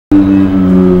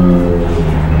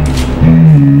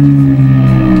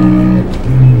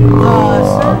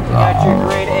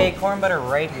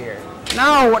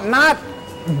No, not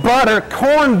butter,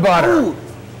 corn butter. Ooh,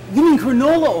 you mean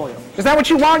canola oil? Is that what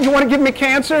you want? You want to give me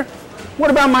cancer?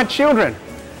 What about my children?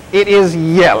 It is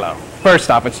yellow. First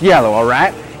off, it's yellow, all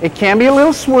right? It can be a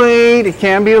little sweet, it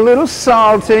can be a little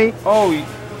salty. Oh,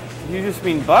 you just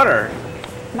mean butter.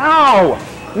 No,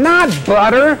 not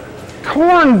butter,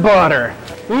 corn butter.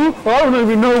 I don't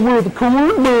even know where the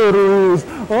corn butter is.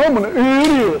 I'm an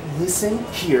idiot. Listen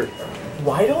here.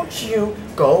 Why don't you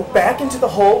go back into the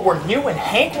hole where you and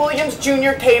Hank Williams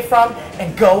Jr. came from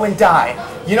and go and die?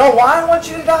 You know why I want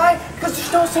you to die? Because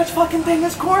there's no such fucking thing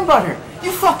as corn butter.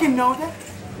 You fucking know that.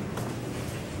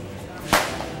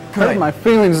 Hurt my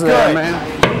feelings there, Good. man.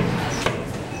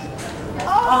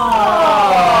 Oh.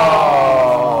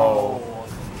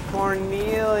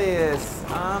 Cornelius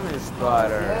Amish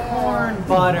butter. Corn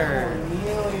butter.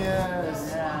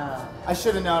 Cornelius. Yeah. I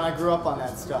should have known. I grew up on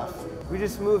that stuff. We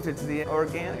just moved it to the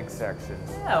organic section.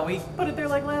 Yeah, we put it there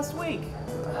like last week.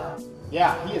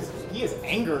 Yeah, he is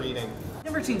anger eating.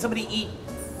 Never seen somebody eat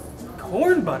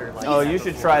corn butter like that. Oh, you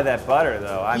should try that butter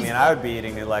though. I mean, I would be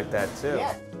eating it like that too.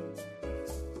 Yeah.